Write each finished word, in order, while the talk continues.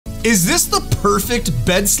Is this the perfect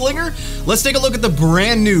bed slinger? Let's take a look at the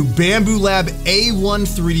brand new Bambu Lab A1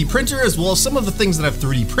 3D printer, as well as some of the things that I've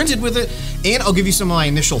 3D printed with it, and I'll give you some of my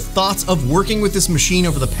initial thoughts of working with this machine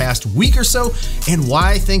over the past week or so, and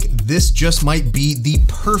why I think this just might be the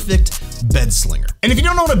perfect bed slinger. And if you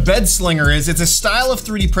don't know what a bed slinger is, it's a style of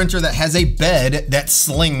 3D printer that has a bed that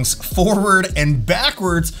slings forward and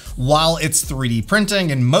backwards while it's 3D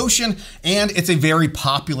printing in motion, and it's a very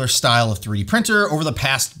popular style of 3D printer over the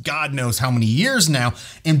past God knows how many years now,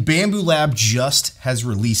 and Bambu Lab just has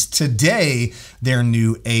released today their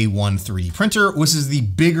new A1 3D printer, which is the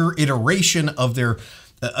bigger iteration of their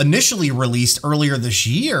initially released earlier this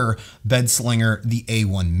year bed slinger, the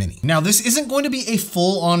A1 Mini. Now, this isn't going to be a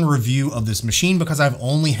full-on review of this machine because I've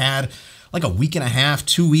only had like a week and a half,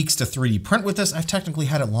 2 weeks to 3D print with this. I've technically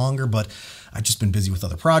had it longer, but I've just been busy with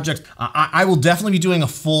other projects. I will definitely be doing a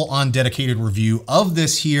full-on dedicated review of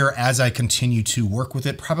this here as I continue to work with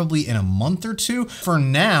it, probably in a month or two. For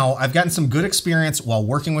now, I've gotten some good experience while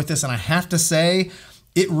working with this, and I have to say,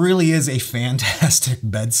 it really is a fantastic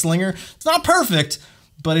bed slinger. It's not perfect,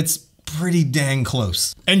 but it's pretty dang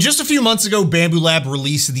close. And just a few months ago, Bambu Lab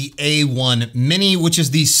released the A1 Mini, which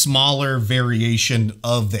is the smaller variation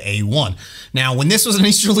of the A1. Now, when this was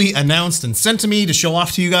initially announced and sent to me to show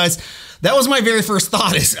off to you guys, that was my very first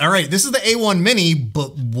thought is, all right, this is the A1 Mini,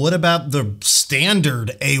 but what about the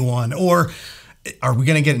standard A1? Or are we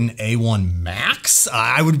gonna get an A1 Max?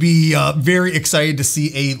 I would be very excited to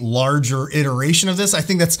see a larger iteration of this. I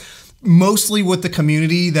think that's mostly what the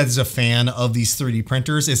community that is a fan of these 3D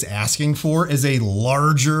printers is asking for, is a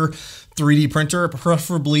larger 3D printer,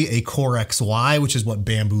 preferably a Core XY, which is what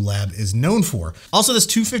Bambu Lab is known for. Also, this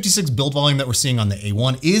 256 build volume that we're seeing on the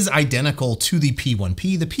A1 is identical to the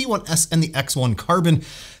P1P, the P1S, and the X1 Carbon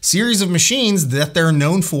series of machines that they're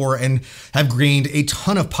known for and have gained a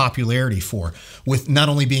ton of popularity for, with not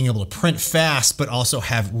only being able to print fast, but also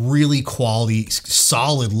have really quality,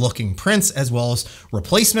 solid looking prints, as well as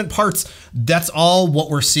replacement parts. That's all what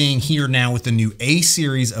we're seeing here now with the new A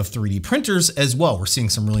series of 3D printers as well. We're seeing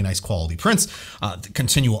some really nice quality prints,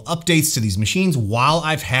 continual updates to these machines. While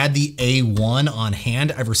I've had the A1 on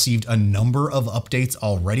hand, I've received a number of updates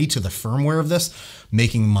already to the firmware of this,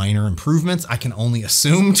 making minor improvements. I can only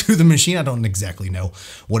assume to the machine. I don't exactly know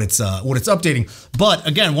what it's updating. But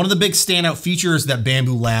again, one of the big standout features that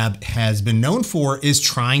Bambu Lab has been known for is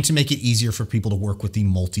trying to make it easier for people to work with the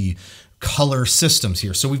multi-color systems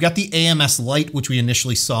here. So we've got the AMS Lite, which we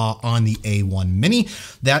initially saw on the A1 Mini.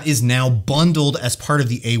 That is now bundled as part of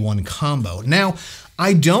the A1 combo. Now,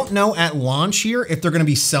 I don't know at launch here if they're gonna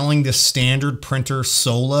be selling this standard printer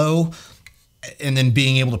solo and then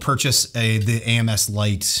being able to purchase the AMS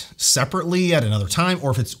Lite separately at another time,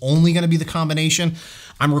 or if it's only gonna be the combination.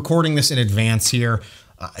 I'm recording this in advance here,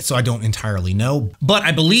 so I don't entirely know. But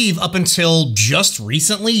I believe up until just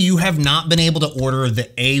recently, you have not been able to order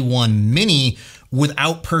the A1 Mini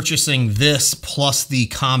without purchasing this plus the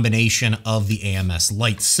combination of the AMS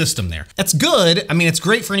Lite system there. That's good. I mean, it's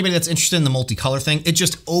great for anybody that's interested in the multicolor thing. It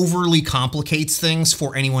just overly complicates things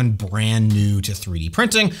for anyone brand new to 3D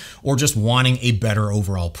printing or just wanting a better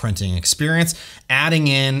overall printing experience. Adding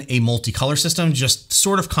in a multicolor system just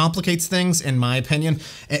sort of complicates things, in my opinion.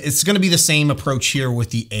 It's gonna be the same approach here with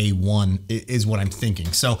the A1 is what I'm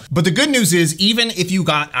thinking. So, but the good news is, even if you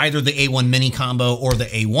got either the A1 Mini combo or the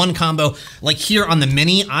A1 combo, like here on the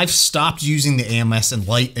Mini, I've stopped using the AMS and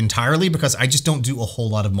Lite entirely because I just don't do a whole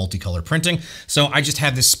lot of multicolor printing. So I just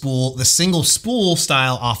have this spool, the single spool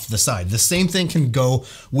style off the side. The same thing can go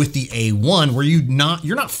with the A1 where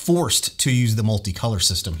you're not forced to use the multicolor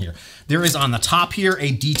system here. There is on the top here a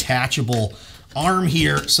detachable arm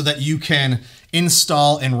here so that you can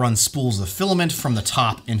install and run spools of filament from the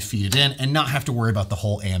top and feed it in and not have to worry about the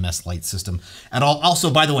whole AMS Lite system at all. Also,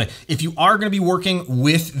 by the way, if you are gonna be working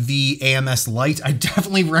with the AMS Lite, I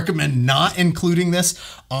definitely recommend not including this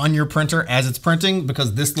on your printer as it's printing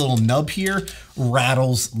because this little nub here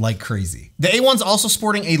rattles like crazy. The A1's also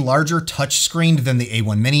sporting a larger touch screen than the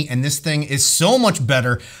A1 Mini, and this thing is so much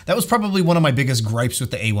better. That was probably one of my biggest gripes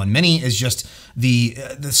with the A1 Mini is just the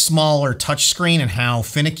smaller touch screen and how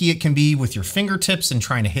finicky it can be with your fingertips and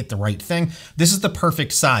trying to hit the right thing. This is the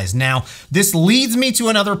perfect size. Now, this leads me to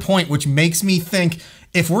another point, which makes me think,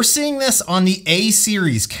 if we're seeing this on the A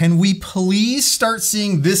series, can we please start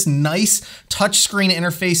seeing this nice touchscreen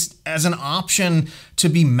interface as an option to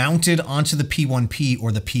be mounted onto the P1P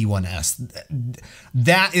or the P1S?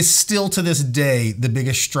 That is still to this day the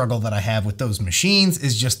biggest struggle that I have with those machines,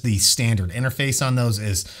 is just the standard interface on those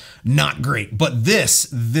is not great, but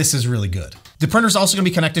this is really good. The printer is also going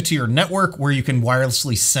to be connected to your network where you can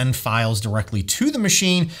wirelessly send files directly to the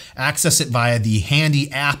machine, access it via the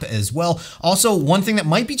handy app as well. Also, one thing that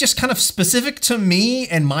might be just kind of specific to me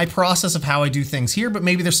and my process of how I do things here, but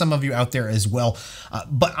maybe there's some of you out there as well.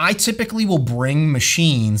 But I typically will bring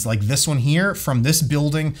machines like this one here from this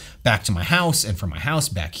building back to my house and from my house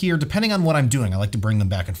back here, depending on what I'm doing. I like to bring them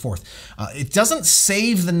back and forth. It doesn't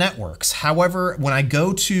save the networks. However, when I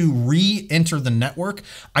go to re-enter the network,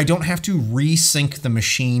 I don't have to resync the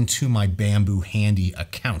machine to my Bambu Handy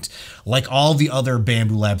account. Like all the other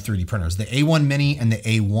Bambu Lab 3D printers, the A1 Mini and the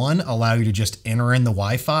A1 allow you to just enter in the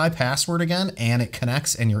Wi-Fi password again, and it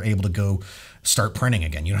connects and you're able to go start printing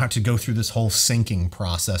again. You don't have to go through this whole syncing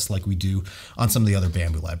process like we do on some of the other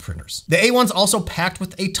Bambu Lab printers. The A1's also packed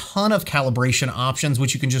with a ton of calibration options,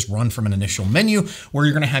 which you can just run from an initial menu, where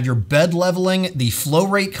you're gonna have your bed leveling, the flow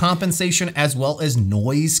rate compensation, as well as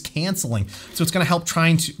noise canceling. So it's gonna help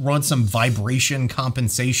trying to run some vibration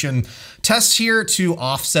compensation tests here to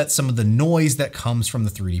offset some of the noise that comes from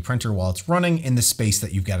the 3D printer while it's running in the space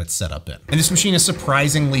that you've got it set up in. And this machine is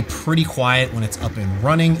surprisingly pretty quiet when it's up and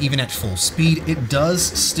running, even at full speed. It does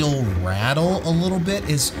still rattle a little bit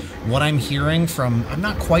is what I'm hearing from, I'm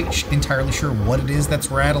not quite entirely sure what it is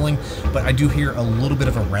that's rattling, but I do hear a little bit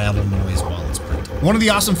of a rattle noise while it's printing. One of the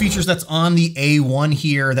awesome features that's on the A1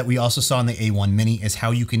 here that we also saw in the A1 Mini is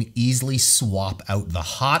how you can easily swap out the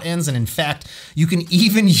hot ends. And in fact, you can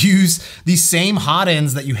even use the same hot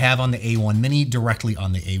ends that you have on the A1 Mini directly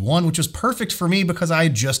on the A1, which was perfect for me because I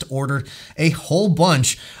just ordered a whole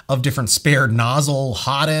bunch of different spare nozzle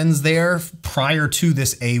hot ends there prior to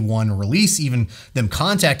this A1 release, even them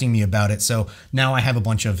contacting me about it. So now I have a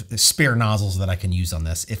bunch of spare nozzles that I can use on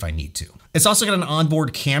this if I need to. It's also got an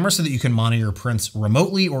onboard camera so that you can monitor your prints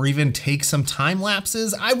remotely or even take some time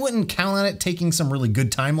lapses. I wouldn't count on it taking some really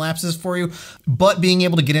good time lapses for you, but being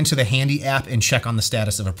able to get into the Handy app and check on the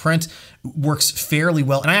status of a print works fairly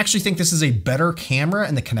well. And I actually think this is a better camera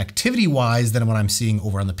and the connectivity wise than what I'm seeing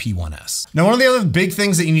over on the P1S. Now, one of the other big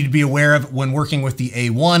things that you need to be aware of when working with the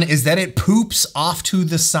A1 is that it poops off to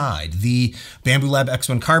the side. The Bambu Lab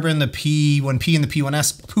X1 Carbon, the P1P and the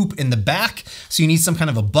P1S poop in the back. So you need some kind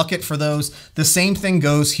of a bucket for those. The same thing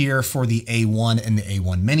goes here for the A1 and the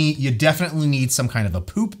A1 Mini. You definitely need some kind of a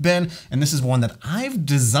poop bin. And this is one that I've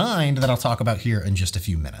designed that I'll talk about here in just a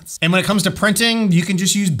few minutes. And when it comes to printing, you can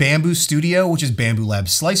just use Bambu Studio, which is Bambu Lab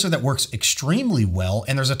Slicer that works extremely well.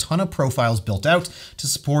 And there's a ton of profiles built out to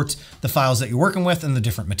support the files that you're working with and the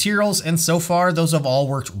different materials. And so far, those have all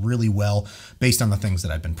worked really well based on the things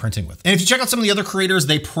that I've been printing with. And if you check out some of the other creators,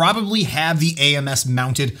 they probably have the AMS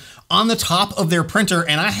mounted on the top of their printer,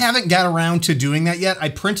 and I haven't got around to doing that yet. I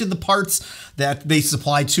printed the parts that they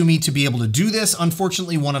supplied to me to be able to do this.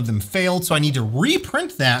 Unfortunately, one of them failed, so I need to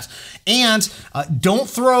reprint that. And don't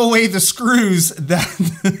throw away the screws that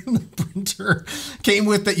the printer came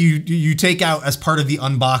with that you take out as part of the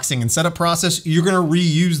unboxing and setup process. You're gonna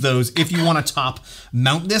reuse those if you wanna top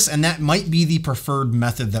mount this, and that might be the preferred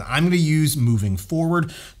method that I'm gonna use moving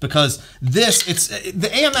forward, because it's the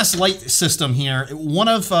AMS Lite system here. One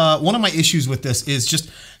of my issues with this is just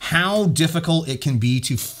how difficult it can be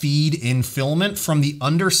to feed in filament from the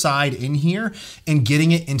underside in here and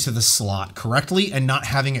getting it into the slot correctly and not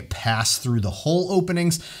having it pass through the hole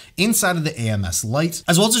openings inside of the AMS Lite,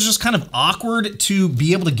 as well as it's just kind of awkward to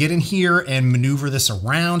be able to get in here and maneuver this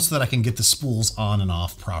around so that I can get the spools on and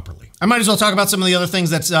off properly. I might as well talk about some of the other things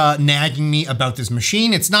that's nagging me about this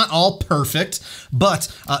machine. It's not all perfect,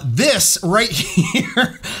 but this right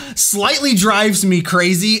here slightly drives me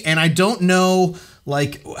crazy, and I don't know,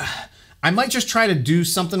 like, I might just try to do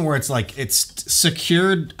something where it's like it's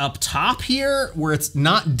secured up top here, where it's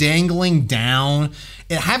not dangling down.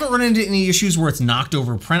 I haven't run into any issues where it's knocked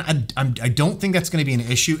over print. I don't think that's going to be an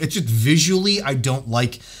issue. It's just visually, I don't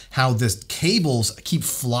like how this cables keep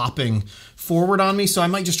flopping forward on me. So I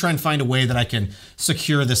might just try and find a way that I can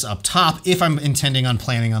secure this up top if I'm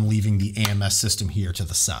planning on leaving the AMS system here to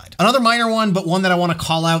the side. Another minor one, but one that I want to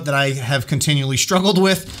call out that I have continually struggled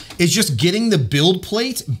with, is just getting the build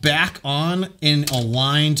plate back on and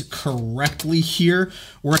aligned correctly here,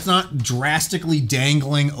 where it's not drastically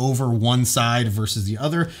dangling over one side versus the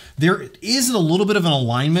other. There is a little bit of an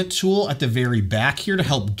alignment tool at the very back here to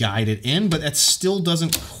help guide it in, but that still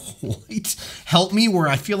doesn't quite help me, where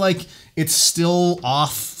I feel like it's still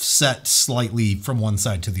offset slightly from one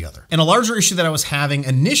side to the other. And a larger issue that I was having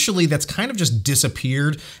initially that's kind of just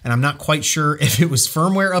disappeared, and I'm not quite sure if it was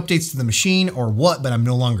firmware updates to the machine or what, but I'm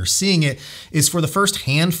no longer seeing it, is for the first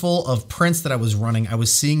handful of prints that I was running, I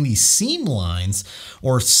was seeing these seam lines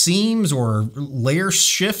or seams or layer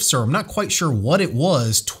shifts, or I'm not quite sure what it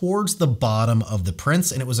was, towards the bottom of the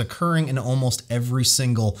prints, and it was occurring in almost every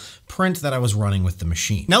single print that I was running with the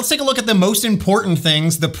machine. Now let's take a look at the most important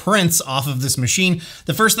things, the prints off of this machine.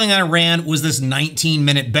 The first thing I ran was this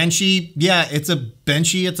 19-minute benchy. Yeah, it's a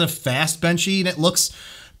benchy, it's a fast benchy, and it looks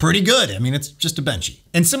pretty good. I mean, it's just a benchy.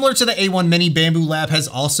 And similar to the A1 Mini, Bambu Lab has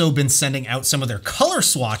also been sending out some of their color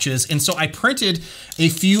swatches. And so I printed a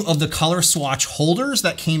few of the color swatch holders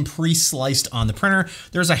that came pre-sliced on the printer.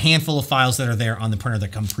 There's a handful of files that are there on the printer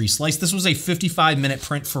that come pre-sliced. This was a 55-minute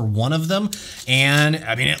print for one of them. And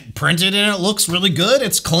I mean, it printed and it looks really good.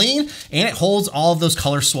 It's clean and it holds all of those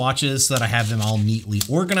color swatches so that I have them all neatly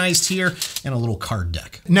organized here in a little card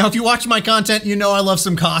deck. Now, if you watch my content, you know I love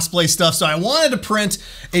some cosplay stuff. So I wanted to print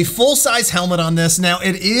a full-size helmet on this. Now,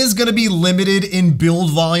 it is going to be limited in build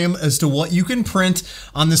volume as to what you can print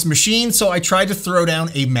on this machine. So I tried to throw down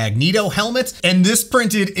a Magneto helmet, and this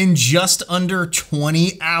printed in just under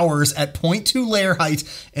 20 hours at 0.2 layer height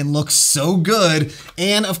and looks so good.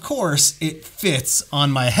 And of course, it fits on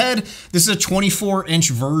my head. This is a 24-inch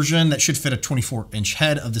version that should fit a 24-inch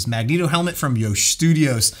head of this Magneto helmet from Yosh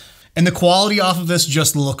Studios. And the quality off of this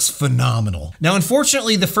just looks phenomenal. Now,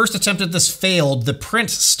 unfortunately, the first attempt at this failed. The print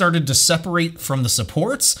started to separate from the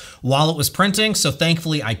supports while it was printing. So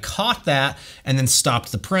thankfully I caught that and then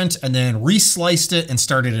stopped the print and then re-sliced it and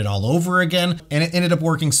started it all over again. And it ended up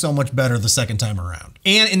working so much better the second time around.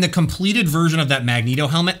 And in the completed version of that Magneto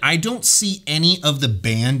helmet, I don't see any of the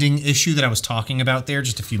banding issue that I was talking about there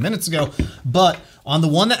just a few minutes ago. But on the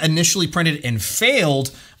one that initially printed and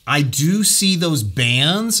failed, I do see those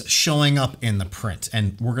bands showing up in the print,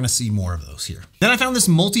 and we're gonna see more of those here. Then I found this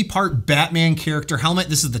multi-part Batman character helmet.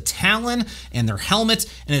 This is the Talon and their helmet,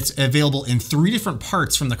 and it's available in 3 different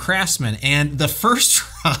parts from the Craftsman. And the first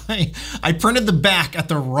try, I printed the back at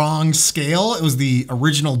the wrong scale. It was the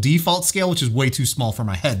original default scale, which is way too small for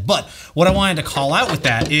my head. But what I wanted to call out with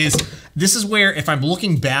that is, this is where if I'm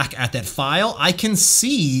looking back at that file, I can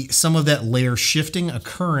see some of that layer shifting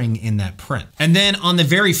occurring in that print. And then on the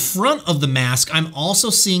very front of the mask, I'm also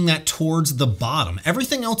seeing that towards the bottom.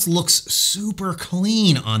 Everything else looks super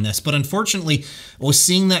clean on this, but unfortunately, I was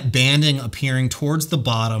seeing that banding appearing towards the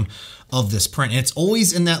bottom of this print. And it's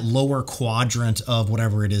always in that lower quadrant of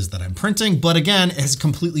whatever it is that I'm printing, but again, it has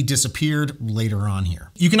completely disappeared later on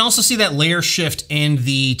here. You can also see that layer shift in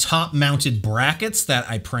the top mounted brackets that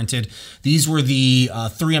I printed. These were the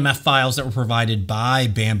 3MF files that were provided by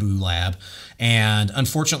Bambu Lab. And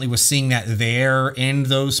unfortunately was seeing that there in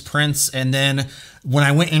those prints. And then when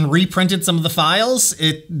I went and reprinted some of the files,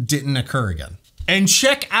 it didn't occur again. And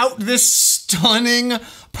check out this stunning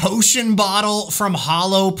potion bottle from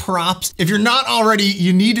HoloProps. If you're not already,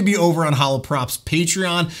 you need to be over on HoloProps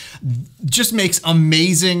Patreon. Just makes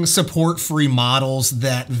amazing support-free models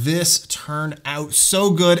that this turned out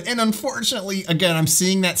so good. And unfortunately, again, I'm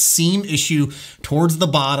seeing that seam issue towards the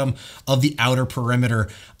bottom of the outer perimeter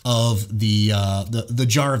of the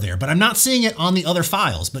jar there, but I'm not seeing it on the other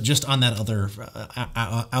files, but just on that other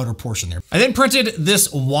outer portion there. I then printed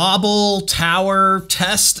this Wobble tower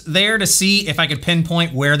test there to see if I could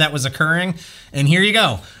pinpoint where that was occurring. And here you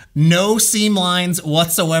go. No seam lines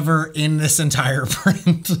whatsoever in this entire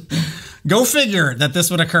print. Go figure that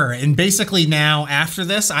this would occur. And basically now after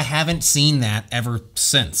this, I haven't seen that ever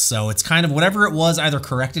since. So it's kind of whatever it was either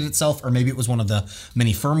corrected itself or maybe it was one of the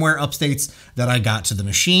many firmware updates that I got to the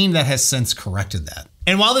machine that has since corrected that.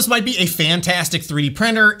 And while this might be a fantastic 3D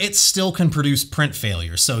printer, it still can produce print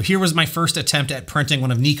failures. So here was my first attempt at printing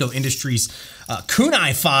one of Nikko Industries'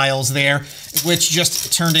 Kunai files there, which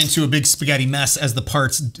just turned into a big spaghetti mess as the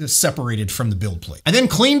parts separated from the build plate. I then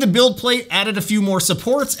cleaned the build plate, added a few more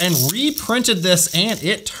supports, and reprinted this, and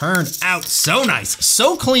it turned out so nice,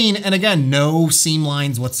 so clean, and again, no seam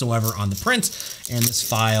lines whatsoever on the print, and this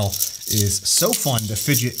file is so fun to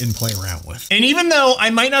fidget and play around with. And even though I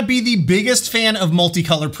might not be the biggest fan of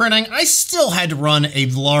multicolor printing, I still had to run a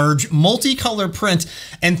large multicolor print,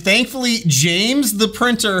 and thankfully James the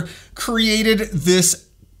printer created this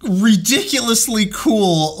ridiculously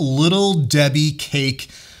cool Little Debbie cake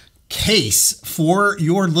case for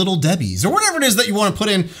your Little Debbies or whatever it is that you want to put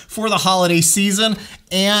in for the holiday season,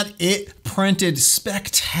 and it printed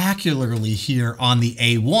spectacularly here on the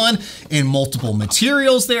A1 in multiple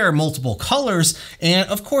materials there, multiple colors, and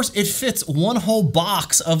of course it fits one whole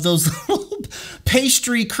box of those little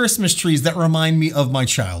pastry Christmas trees that remind me of my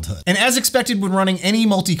childhood. And as expected, when running any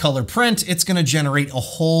multicolor print, it's gonna generate a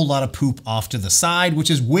whole lot of poop off to the side, which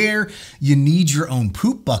is where you need your own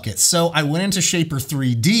poop bucket. So I went into Shaper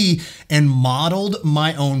 3D and modeled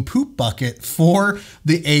my own poop bucket for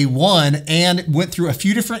the A1 and went through a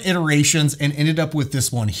few different iterations and ended up with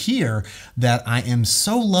this one here that I am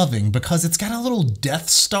so loving because it's got a little Death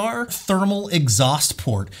Star thermal exhaust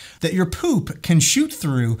port that your poop can shoot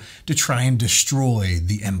through to try and destroy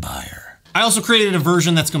the Empire. I also created a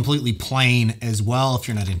version that's completely plain as well if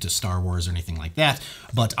you're not into Star Wars or anything like that.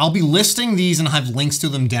 But I'll be listing these and I'll have links to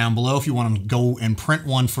them down below if you want to go and print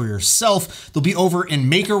one for yourself. They'll be over in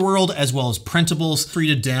Maker World as well as printables, free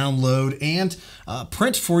to download and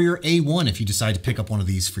print for your A1 if you decide to pick up one of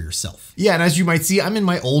these for yourself. Yeah, and as you might see, I'm in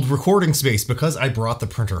my old recording space because I brought the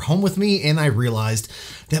printer home with me and I realized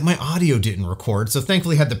that my audio didn't record. So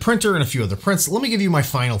thankfully I had the printer and a few other prints. Let me give you my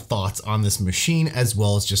final thoughts on this machine as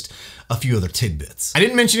well as just a few other tidbits. I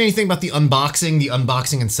didn't mention anything about the unboxing. The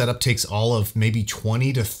unboxing and setup takes all of maybe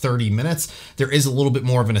 20 to 30 minutes. There is a little bit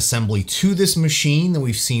more of an assembly to this machine than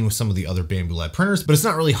we've seen with some of the other Bambu Lab printers, but it's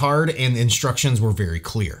not really hard and the instructions were very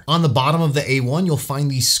clear. On the bottom of the A1, you'll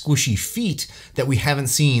find these squishy feet that we haven't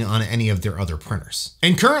seen on any of their other printers.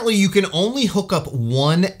 And currently you can only hook up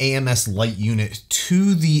one AMS Lite unit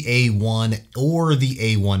to the A1 or the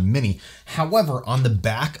A1 Mini. However, on the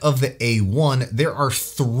back of the A1, there are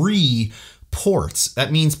 3 ports.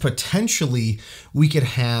 That means potentially we could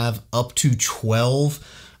have up to 12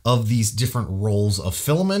 of these different rolls of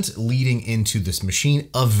filament leading into this machine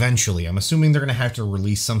eventually. I'm assuming they're gonna have to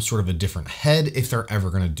release some sort of a different head if they're ever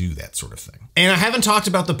gonna do that sort of thing. And I haven't talked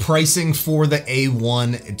about the pricing for the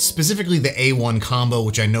A1, specifically the A1 combo,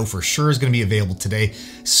 which I know for sure is gonna be available today,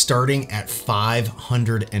 starting at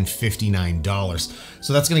 $559.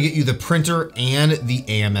 So that's gonna get you the printer and the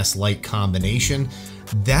AMS Lite combination.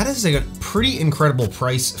 That is a pretty incredible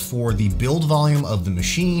price for the build volume of the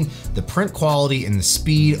machine, the print quality, and the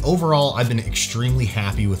speed. Overall, I've been extremely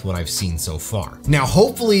happy with what I've seen so far. Now,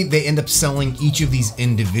 hopefully they end up selling each of these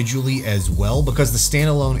individually as well, because the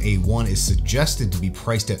standalone A1 is suggested to be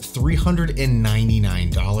priced at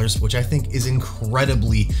 $399, which I think is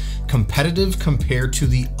incredibly competitive compared to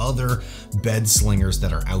the other bed slingers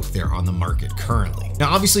that are out there on the market currently.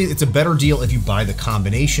 Now, obviously, it's a better deal if you buy the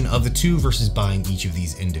combination of the two versus buying each of these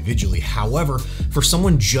individually. However, for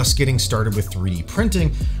someone just getting started with 3D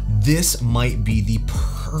printing, this might be the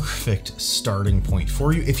perfect starting point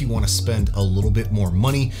for you if you want to spend a little bit more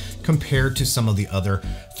money compared to some of the other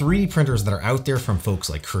 3D printers that are out there from folks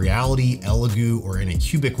like Creality, Elegoo, or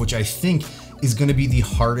Anycubic, which I think is going to be the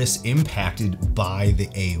hardest impacted by the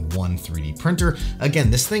A1 3D printer. Again,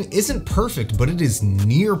 this thing isn't perfect, but it is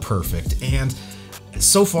near perfect, and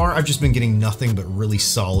so far, I've just been getting nothing but really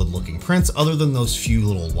solid looking prints other than those few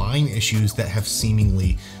little line issues that have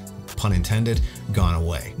seemingly, pun intended, gone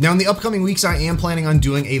away. Now in the upcoming weeks, I am planning on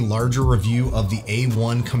doing a larger review of the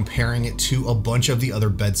A1, comparing it to a bunch of the other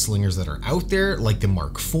bed slingers that are out there, like the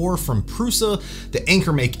Mark IV from Prusa, the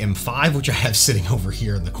Anchormake M5, which I have sitting over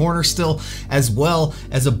here in the corner still, as well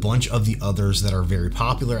as a bunch of the others that are very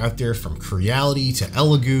popular out there, from Creality to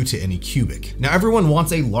Elegoo to Anycubic. Now everyone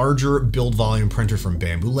wants a larger build volume printer from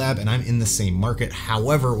Bambu Lab, and I'm in the same market.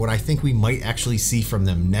 However, what I think we might actually see from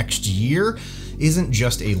them next year isn't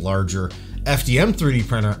just a larger FDM 3D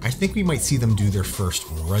printer. I think we might see them do their first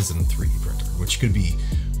resin 3D printer, which could be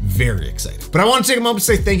very exciting. But I want to take a moment to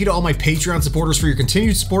say thank you to all my Patreon supporters for your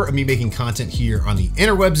continued support of me making content here on the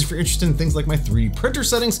interwebs. If you're interested in things like my 3D printer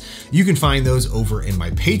settings, you can find those over in my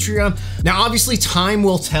Patreon. Now, obviously, time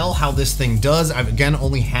will tell how this thing does. I've, again,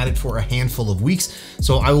 only had it for a handful of weeks,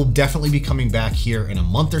 so I will definitely be coming back here in a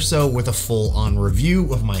month or so with a full-on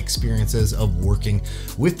review of my experiences of working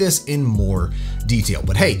with this in more detail.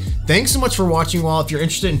 But hey, thanks so much for watching. Well, if you're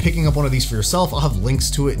interested in picking up one of these for yourself, I'll have links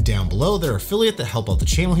to it down below. They're affiliate that help out the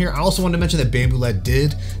channel here. I also wanted to mention that Bambu Lab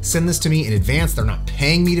did send this to me in advance. They're not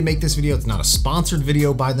paying me to make this video. It's not a sponsored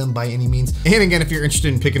video by them by any means. And again, if you're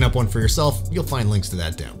interested in picking up one for yourself, you'll find links to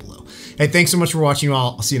that down below. Hey, thanks so much for watching,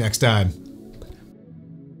 all. I'll see you next time.